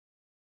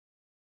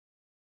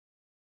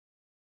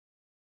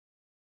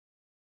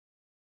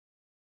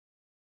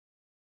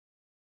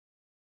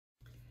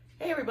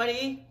Hey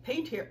everybody,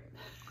 Paint here.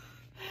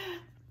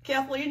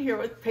 Kathleen here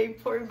with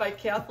Paint Pouring by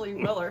Kathleen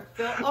Miller.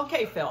 Phil,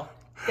 okay Phil,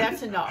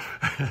 that's enough.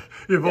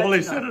 You've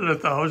only said it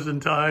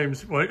 1,000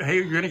 times. Well, hey,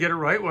 you're going to get it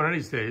right one of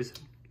these days.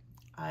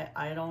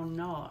 I don't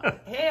know.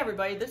 Hey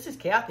everybody, this is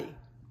Kathy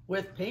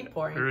with Paint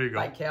Pouring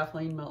by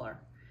Kathleen Miller.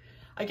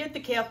 I get the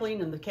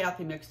Kathleen and the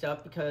Kathy mixed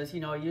up because, you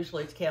know,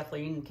 usually it's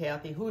Kathleen and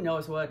Kathy. Who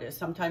knows what it is?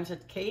 Sometimes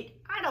it's Kate.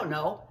 I don't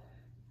know.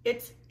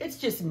 It's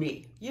just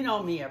me. You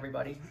know me,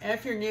 everybody. And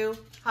if you're new,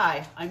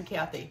 hi, I'm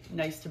Kathy.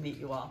 Nice to meet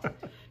you all.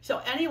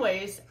 So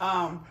anyways,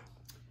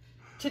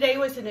 today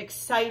was an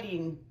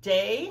exciting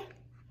day.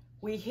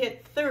 We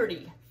hit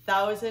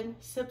 30,000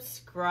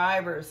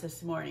 subscribers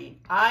this morning.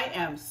 I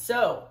am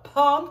so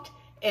pumped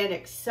and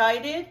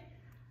excited.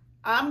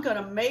 I'm going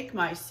to make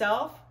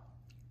myself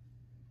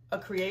a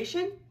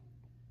creation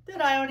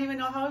that I don't even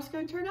know how it's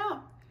going to turn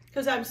out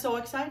because I'm so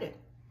excited.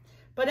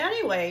 But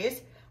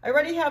anyways, I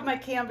already have my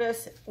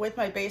canvas with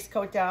my base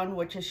coat down,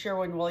 which is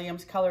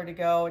Sherwin-Williams color to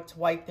go. It's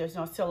white, there's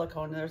no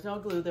silicone, there's no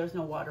glue, there's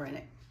no water in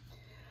it.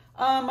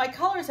 My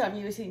colors I'm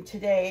using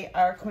today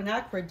are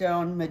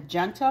Quinacridone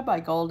Magenta by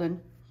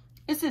Golden.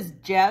 This is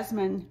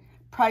Jasmine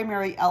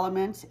Primary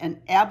Elements and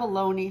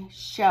Abalone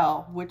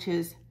Shell, which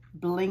is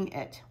Bling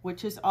It,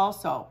 which is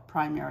also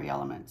Primary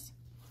Elements.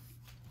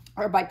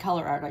 Or by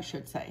Color Art, I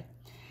should say.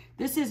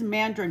 This is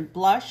Mandarin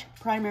Blush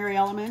Primary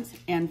Elements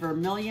and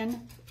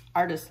Vermilion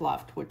Artist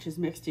Loft, which is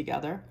mixed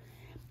together.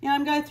 And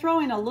I'm going to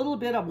throw in a little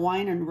bit of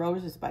Wine and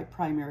Roses by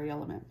Primary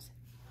Elements.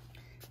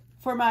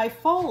 For my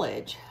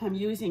foliage, I'm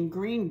using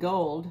Green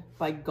Gold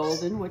by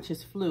Golden, which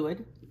is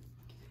fluid.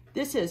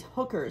 This is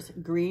Hooker's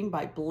Green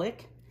by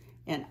Blick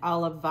and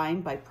Olive Vine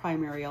by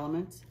Primary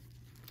Elements.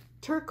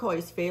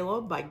 Turquoise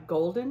Phthalo by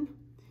Golden.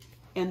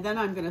 And then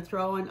I'm going to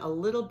throw in a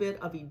little bit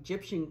of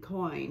Egyptian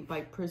Coin by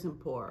Prism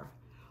Pour.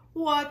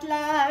 What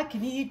like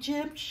an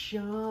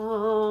Egyptian?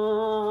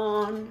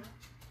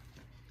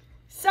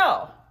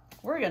 So,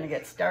 we're going to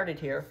get started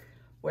here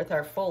with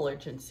our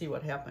foliage and see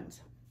what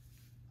happens.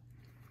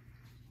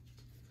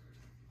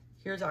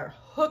 Here's our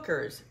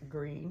Hooker's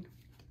Green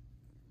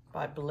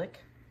by Blick.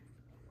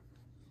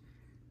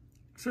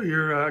 So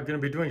you're going to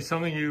be doing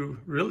something you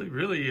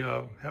really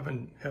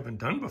haven't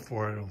done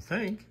before, I don't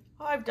think.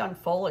 Well, I've done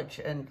foliage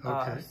and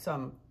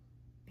some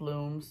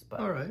blooms, but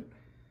all right.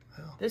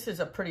 Well, this is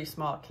a pretty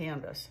small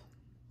canvas.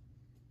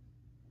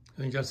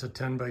 I think that's a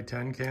 10 by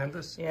 10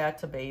 canvas. Yeah,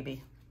 it's a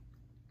baby.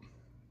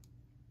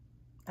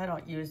 I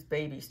don't use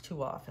babies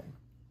too often.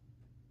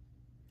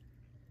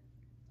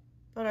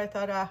 But I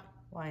thought,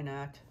 why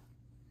not?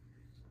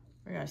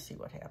 We're going to see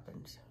what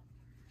happens.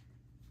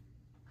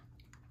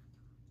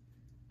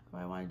 Do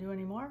I want to do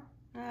any more?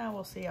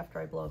 We'll see after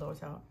I blow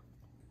those out.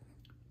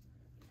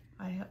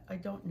 I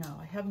don't know.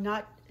 I have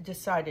not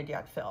decided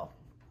yet, Phil.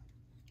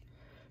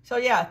 So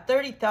yeah,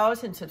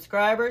 30,000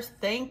 subscribers.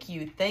 Thank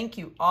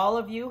you, all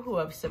of you who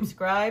have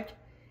subscribed.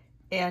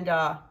 And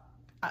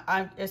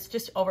it's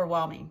just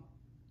overwhelming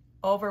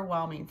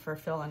for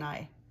Phil and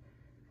I.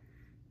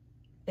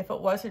 If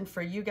it wasn't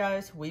for you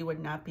guys, we would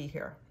not be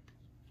here.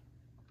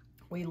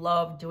 We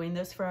love doing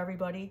this for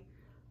everybody.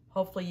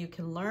 Hopefully you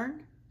can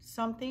learn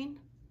something,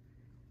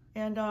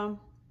 and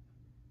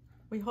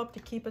we hope to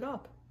keep it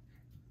up.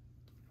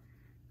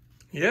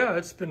 Yeah,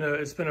 it's been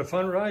a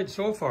fun ride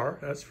so far,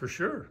 that's for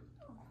sure.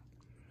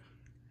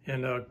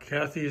 And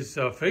Kathy's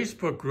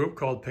Facebook group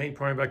called Paint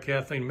Pouring by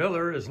Kathleen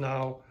Miller is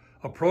now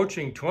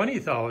approaching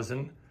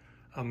 20,000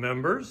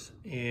 members.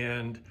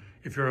 And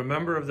if you're a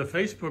member of the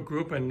Facebook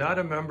group and not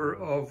a member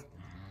of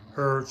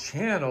her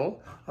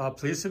channel,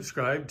 please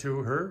subscribe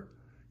to her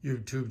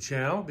YouTube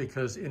channel,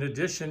 because in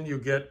addition you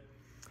get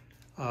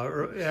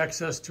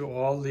access to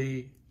all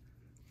the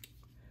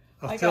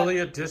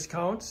affiliate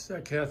discounts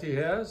that Kathy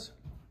has.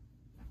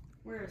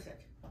 Where is it?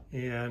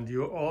 And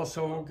you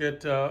also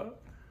get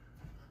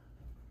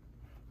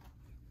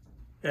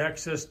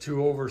access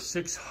to over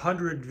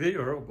 600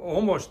 or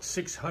almost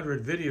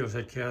 600 videos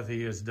that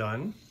Kathy has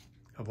done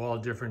of all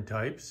different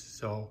types.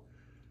 So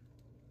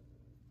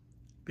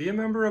be a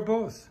member of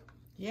both.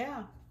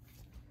 Yeah.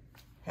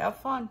 Have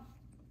fun.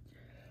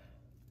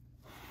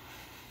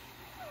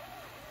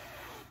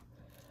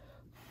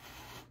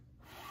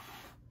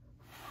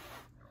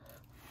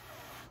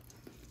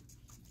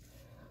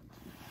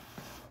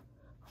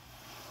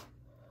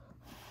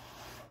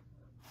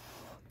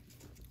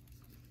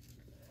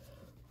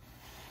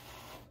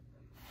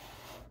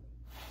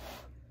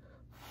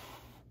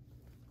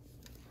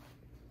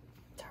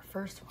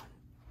 First one.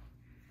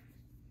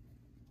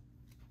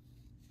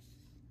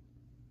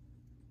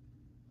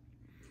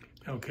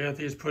 Now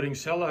Kathy is putting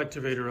Cell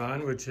Activator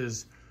on, which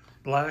is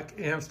black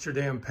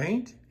Amsterdam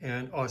paint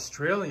and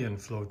Australian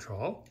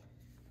Floetrol.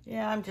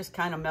 Yeah, I'm just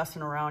kind of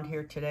messing around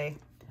here today.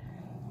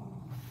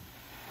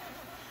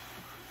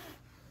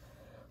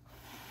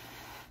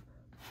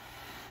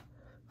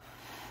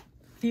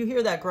 If you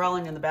hear that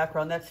growling in the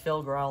background, that's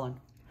Phil growling.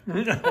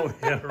 Oh,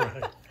 yeah,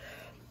 right.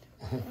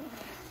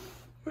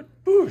 What,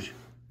 Boosh?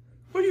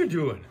 What are you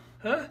doing,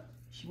 huh?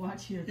 She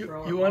wants you to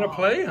throw You want to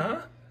play,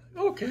 huh?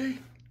 Okay.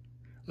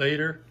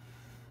 Later.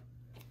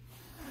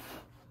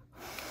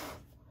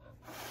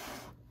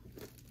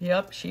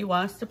 Yep, she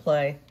wants to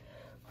play.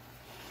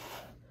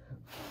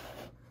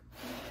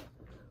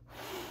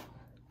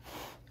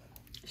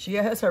 She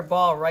has her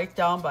ball right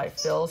down by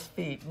Phil's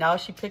feet. Now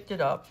she picked it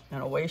up,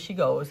 and away she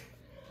goes.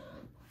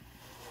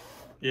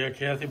 Yeah,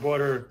 Kathy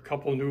bought her a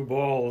couple new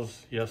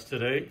balls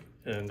yesterday,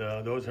 and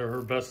those are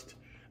her best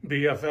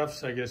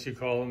BFFs, I guess you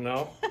call them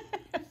now.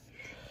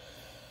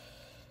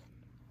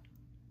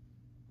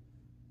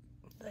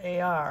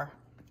 They are.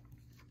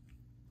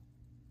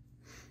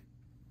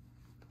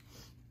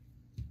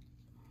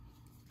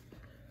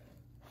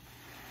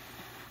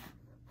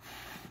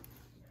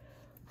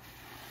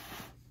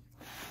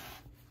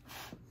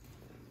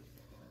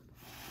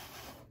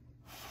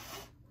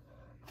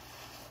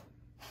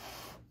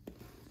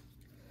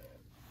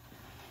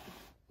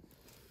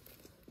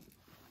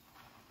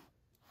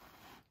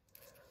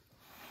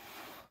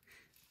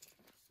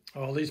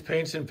 All these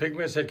paints and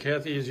pigments that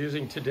Kathy is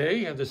using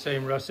today have the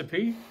same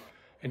recipe,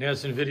 and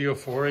as in video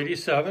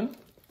 487.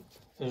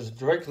 There's a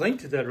direct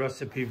link to that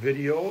recipe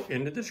video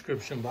in the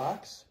description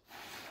box.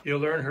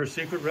 You'll learn her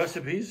secret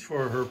recipes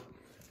for her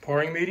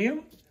pouring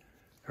medium,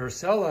 her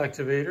cell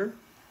activator,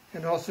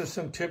 and also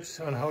some tips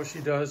on how she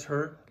does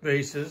her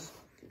bases,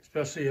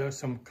 especially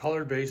some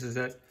colored bases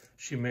that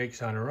she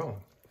makes on her own.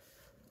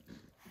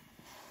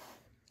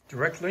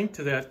 Direct link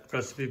to that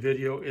recipe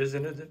video is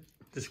in the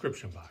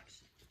description box.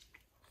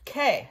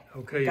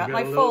 Okay, you got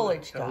my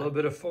foliage done. Got a little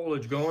bit of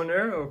foliage going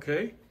there,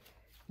 okay.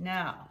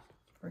 Now,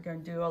 we're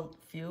going to do a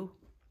few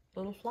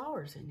little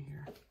flowers in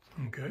here.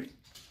 Okay.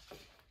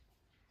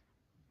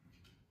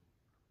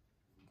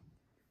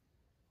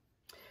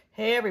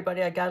 Hey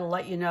everybody, I got to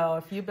let you know,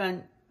 if you've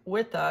been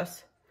with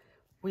us,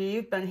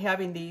 we've been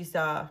having these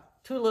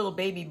two little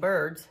baby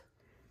birds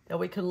that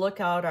we can look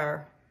out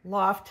our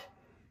loft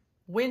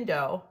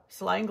window,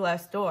 sliding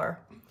glass door.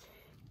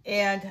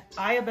 And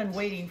I have been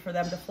waiting for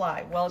them to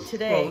fly. Well,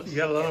 today... Well, you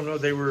got to let them know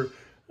they were...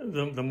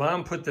 The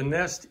mom put the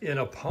nest in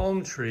a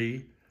palm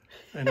tree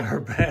in her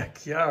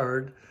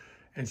backyard,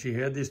 and she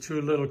had these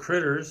two little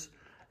critters,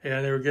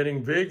 and they were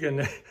getting big, and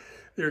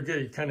they were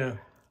getting kind of...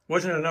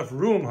 Wasn't enough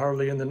room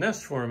hardly in the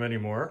nest for them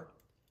anymore.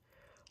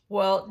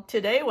 Well,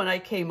 today when I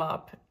came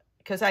up,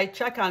 because I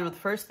check on them the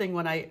first thing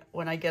when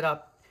I get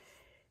up,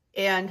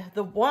 and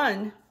the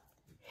one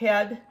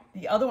had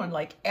the other one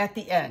like at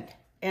the end.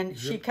 And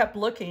she kept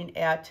looking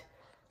at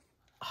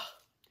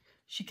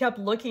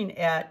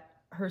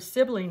her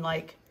sibling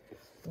like,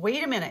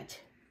 wait a minute.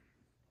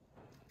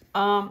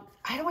 I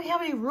don't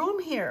have any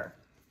room here.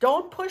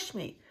 Don't push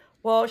me.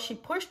 Well, she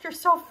pushed her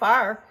so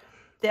far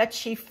that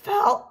she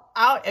fell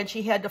out and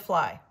she had to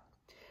fly.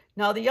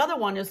 Now the other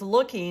one is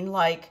looking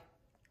like,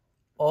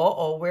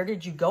 uh-oh, where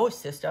did you go,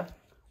 sister?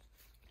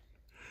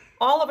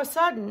 All of a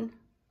sudden,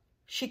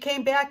 she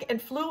came back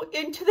and flew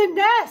into the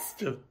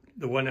nest.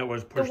 The one that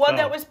was pushed out. The one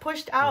that was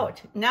pushed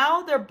out. Yeah.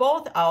 Now they're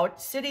both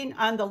out, sitting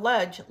on the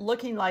ledge,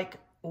 looking like,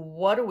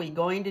 what are we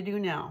going to do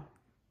now?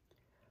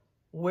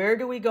 Where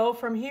do we go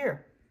from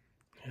here?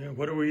 Yeah,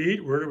 what do we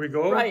eat? Where do we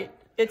go? Right.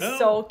 It's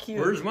so cute.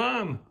 Where's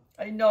Mom?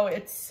 I know.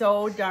 It's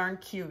so darn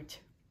cute.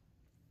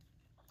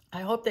 I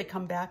hope they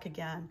come back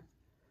again.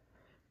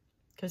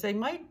 Because they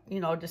might,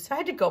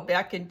 decide to go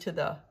back into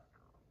the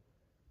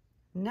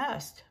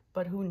nest.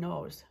 But who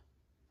knows?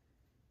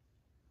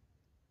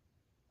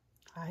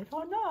 I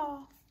don't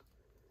know.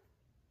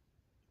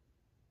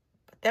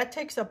 But that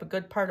takes up a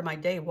good part of my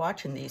day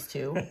watching these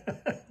two.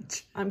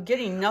 I'm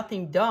getting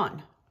nothing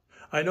done.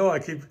 I know. I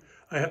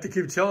have to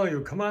keep telling you,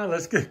 come on,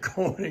 let's get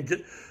going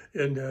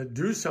and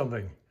do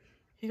something.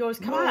 He goes,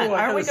 come on,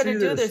 aren't we going to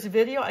do this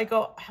video? I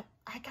go,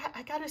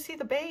 I got to see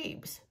the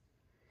babes.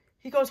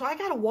 He goes, well, I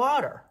got to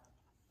water.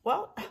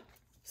 Well,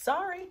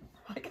 sorry,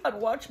 I got to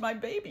watch my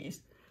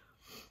babies.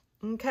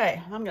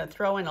 Okay, I'm going to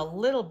throw in a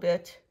little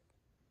bit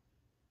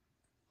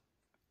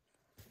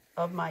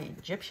of my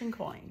Egyptian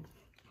coin.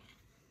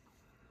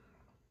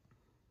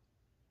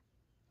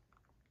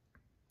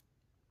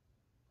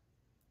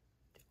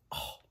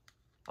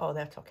 Oh,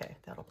 that's okay.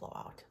 That'll blow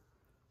out.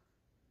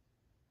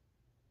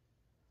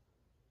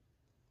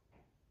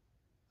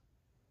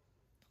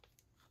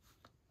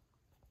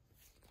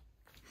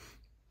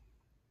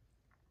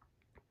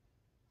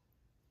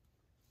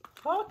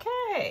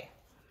 Okay.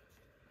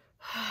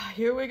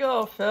 Here we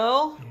go,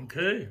 Phil.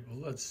 Okay, well,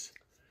 let's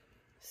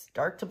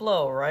start to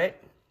blow, right?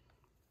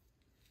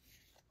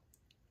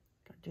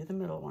 Do the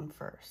middle one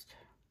first.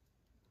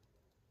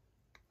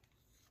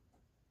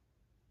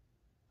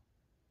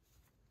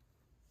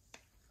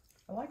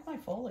 I like my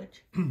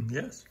foliage.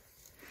 Yes.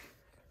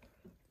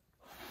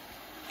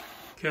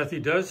 Kathy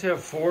does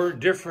have 4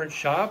 different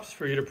shops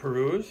for you to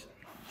peruse.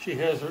 She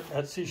has her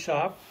Etsy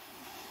shop,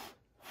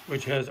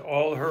 which has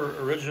all her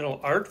original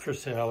art for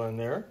sale in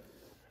there.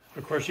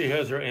 Of course, she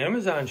has her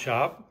Amazon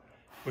shop,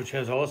 which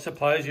has all the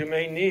supplies you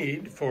may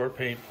need for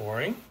paint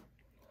pouring.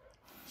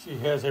 She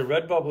has a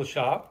Redbubble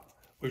shop,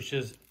 which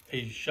is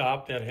a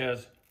shop that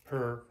has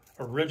her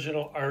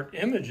original art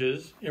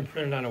images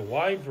imprinted on a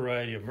wide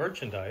variety of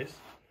merchandise.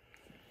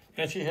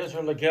 And she has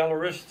her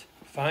Galeriste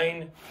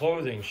fine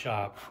clothing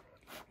shop,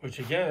 which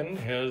again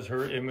has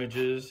her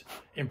images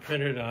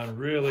imprinted on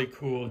really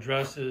cool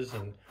dresses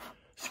and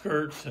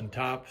skirts and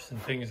tops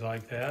and things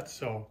like that.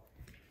 So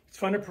it's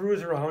fun to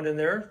peruse around in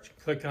there.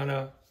 Click on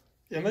a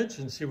image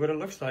and see what it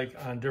looks like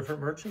on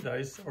different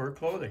merchandise or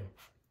clothing.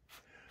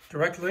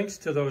 Direct links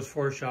to those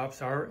 4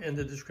 shops are in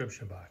the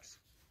description box.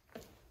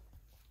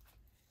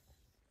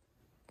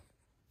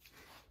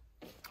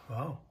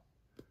 Wow.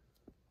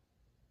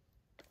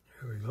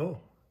 Here we go.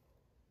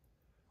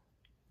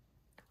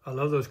 I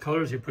love those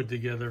colors you put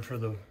together for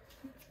the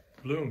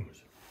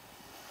blooms.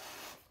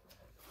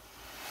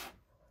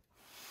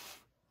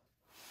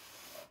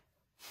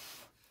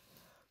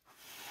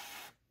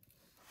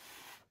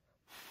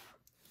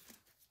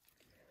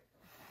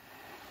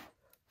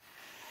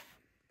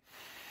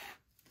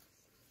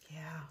 Yeah,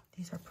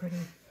 these are pretty.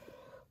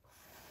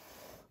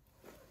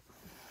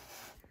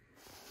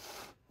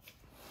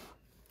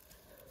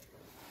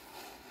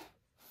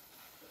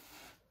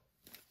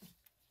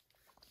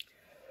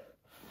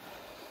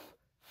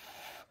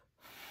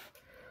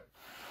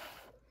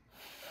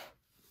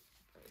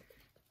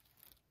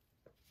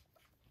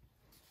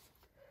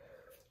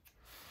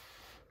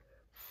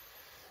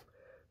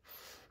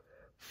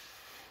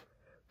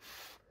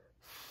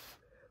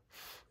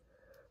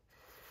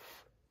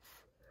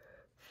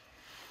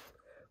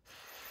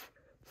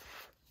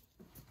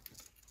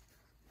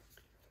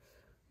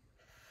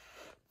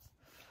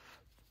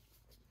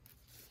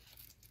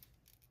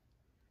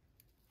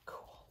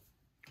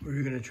 Were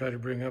you going to try to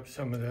bring up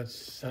some of that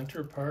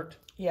center part?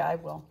 Yeah, I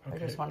will. Okay. I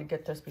just want to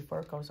get this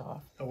before it goes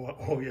off.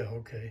 Oh yeah,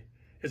 okay.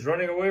 It's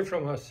running away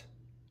from us.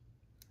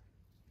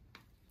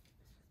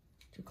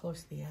 Too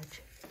close to the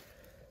edge.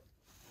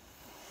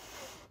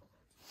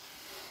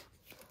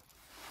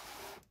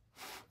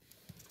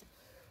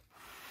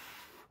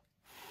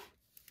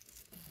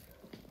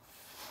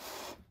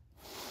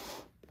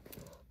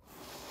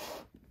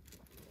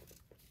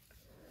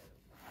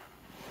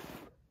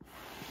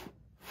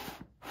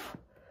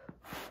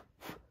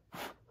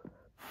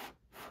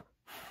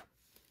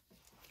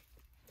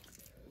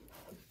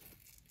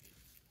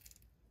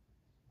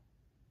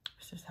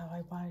 This is how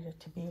I wanted it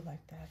to be,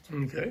 like that.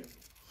 Okay.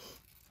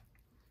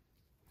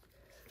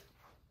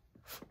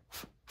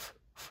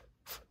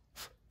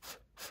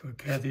 What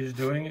Kathy is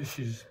doing is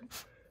she's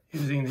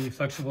using the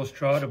flexible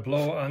straw to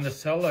blow on the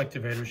cell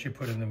activator she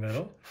put in the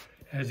middle.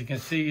 As you can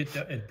see,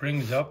 it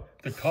brings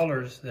up the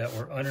colors that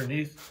were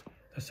underneath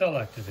the cell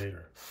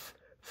activator.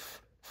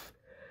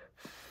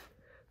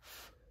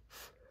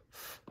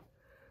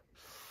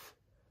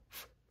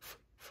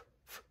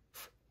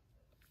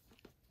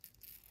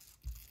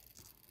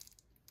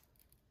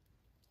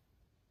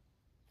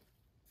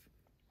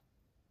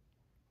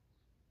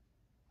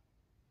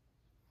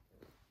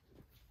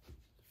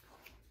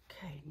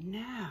 Okay,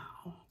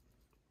 now,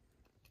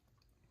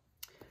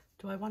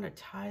 do I want to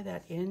tie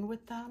that in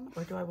with them,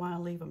 or do I want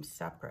to leave them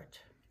separate?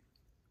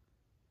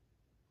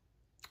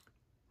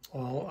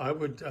 Well, I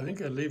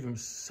think I'd leave them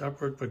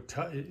separate, but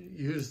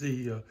use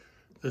the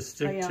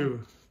stick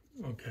to,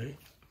 okay.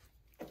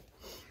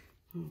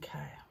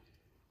 Okay.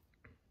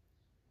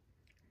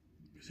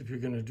 Because if you're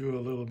going to do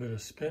a little bit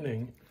of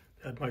spinning,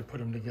 that might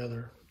put them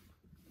together.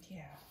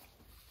 Yeah.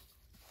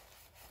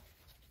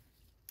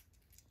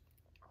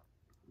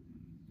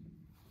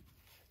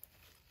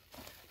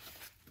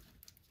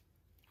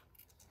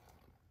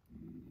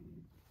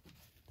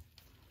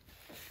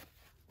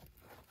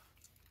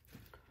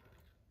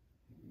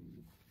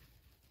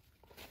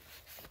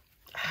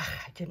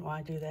 I didn't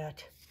want to do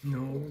that.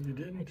 No, you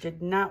didn't. I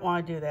did not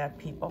want to do that,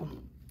 people.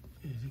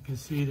 As you can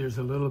see, there's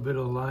a little bit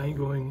of line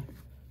going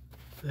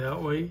that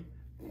way.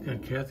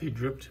 And Kathy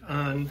dripped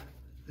on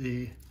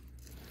the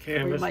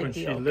canvas when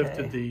she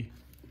lifted the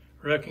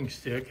wrecking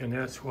stick, and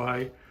that's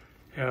why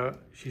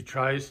she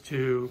tries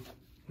to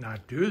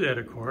not do that,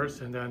 of course,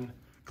 and then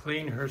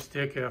clean her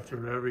stick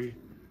after every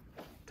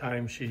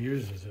time she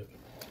uses it.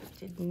 I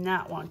did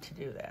not want to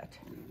do that,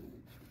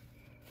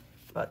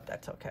 but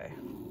that's okay.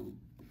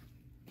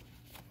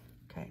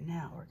 Okay,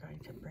 now we're going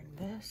to bring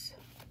this.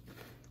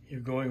 You're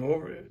going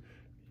over it.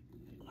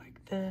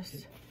 Like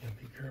this. Yeah,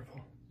 be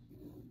careful.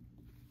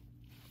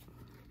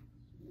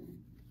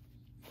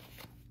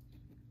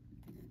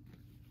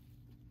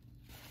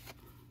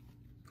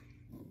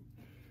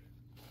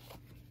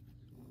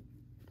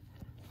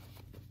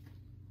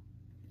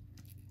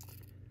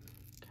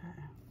 Okay.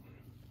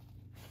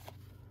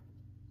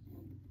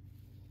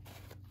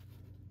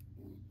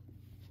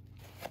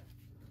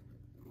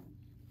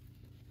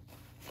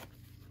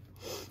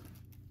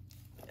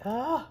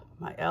 Ah,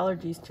 my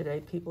allergies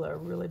today, people, are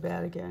really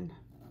bad again.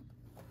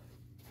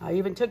 I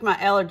even took my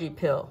allergy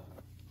pill.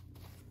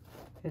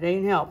 It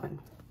ain't helping.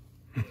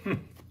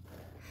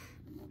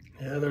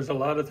 Yeah, there's a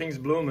lot of things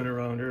blooming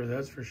around here,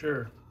 that's for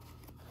sure.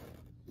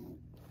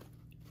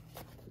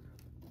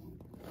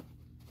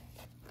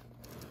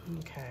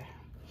 Okay.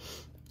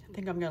 I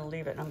think I'm going to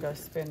leave it and I'm going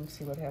to spin and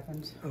see what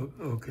happens.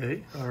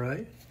 Okay, all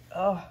right.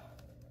 Oh.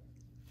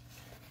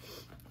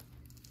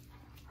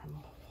 I'm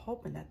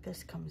hoping that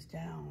this comes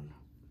down.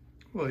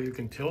 Well, you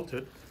can tilt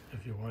it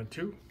if you want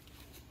to.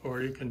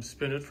 or you can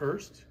spin it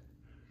first.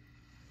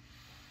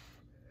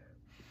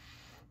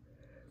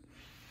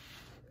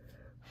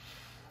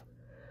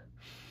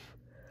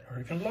 Or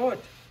you can blow it.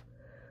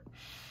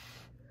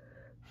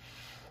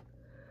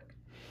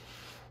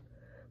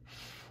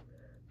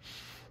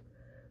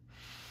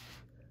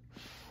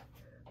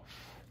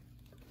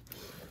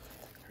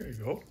 There you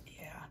go.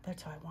 Yeah,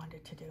 that's what I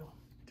wanted to do.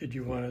 Did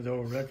you want to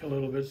though wreck a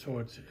little bit so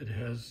it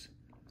has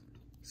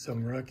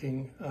some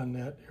wrecking on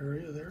that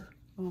area there?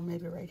 Oh,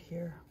 maybe right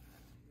here.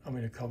 I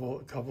mean, a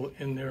couple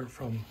in there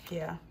from.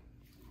 Yeah.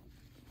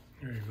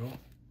 There you go.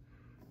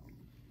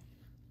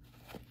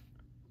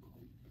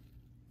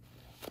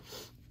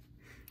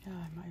 Yeah,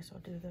 I might as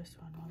well do this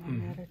one while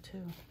I'm at it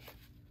too.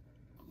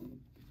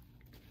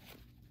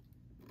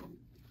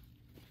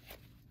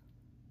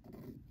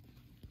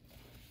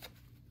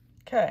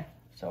 Okay,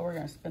 so we're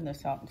going to spin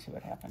this out and see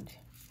what happens.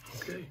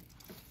 Okay.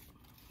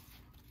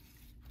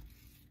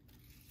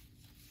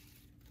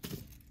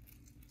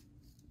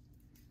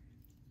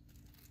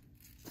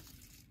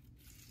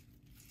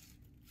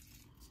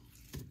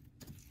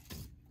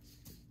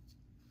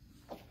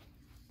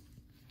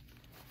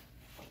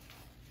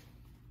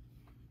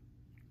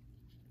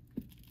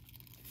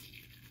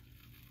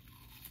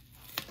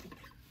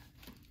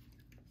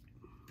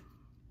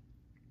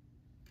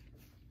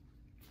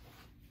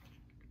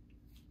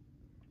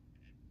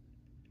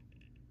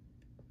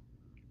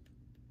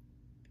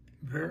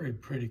 Very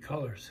pretty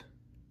colors.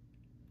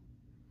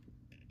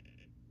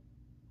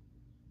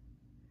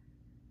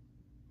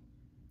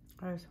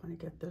 I just want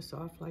to get this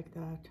off like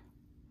that.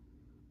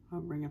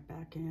 I'll bring it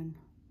back in.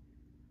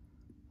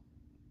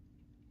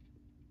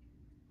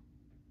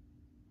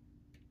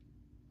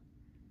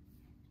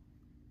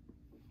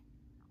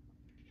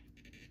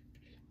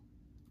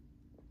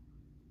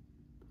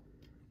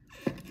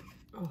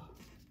 Oh.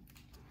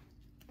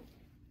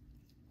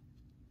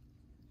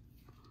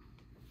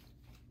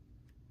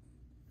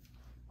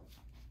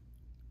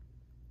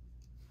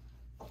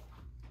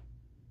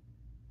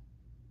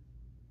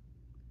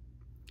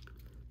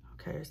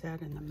 Okay, is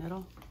that in the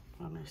middle?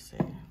 Let me see.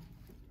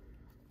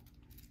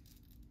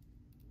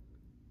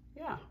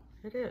 Yeah,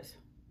 it is.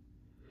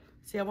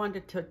 See, I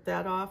wanted to take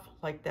that off,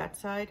 like that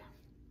side.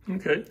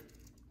 Okay.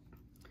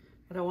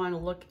 But I want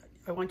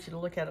you to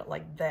look at it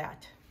like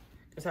that.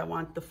 Because I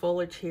want the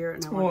foliage here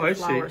and I want the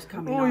flowers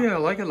coming Oh, up. yeah, I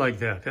like it like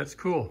that. That's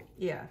cool.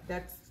 Yeah,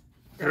 that's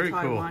Very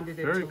how cool. I wanted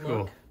it Very to cool.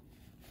 look.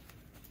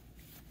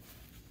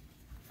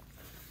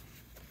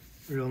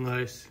 Real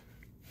nice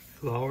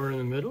flower in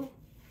the middle.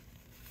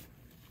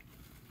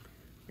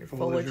 Your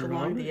foliage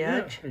along the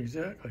edge. Yeah,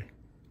 exactly.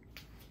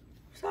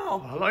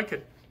 So, I like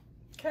it.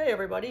 okay,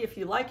 everybody, if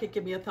you like it,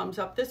 give me a thumbs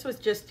up. This was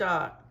just,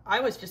 I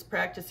was just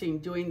practicing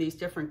doing these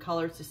different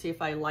colors to see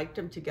if I liked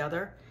them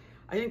together.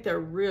 I think they're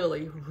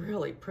really,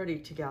 really pretty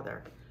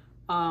together.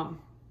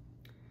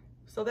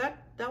 So that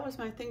was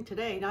my thing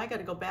today. Now I got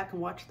to go back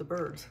and watch the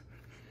birds.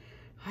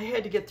 I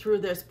had to get through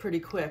this pretty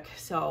quick,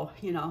 so,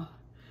 you know.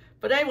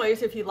 But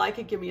anyways, if you like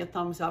it, give me a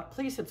thumbs up.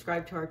 Please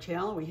subscribe to our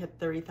channel. We hit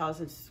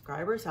 30,000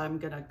 subscribers. I'm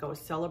going to go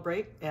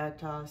celebrate at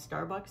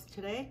Starbucks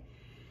today.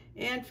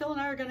 And Phil and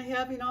I are going to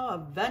have, you know, a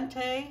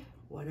venti,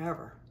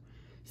 whatever.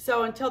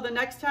 So until the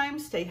next time,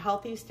 stay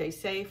healthy, stay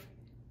safe,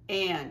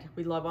 and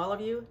we love all of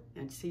you.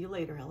 And see you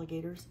later,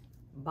 alligators.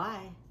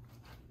 Bye.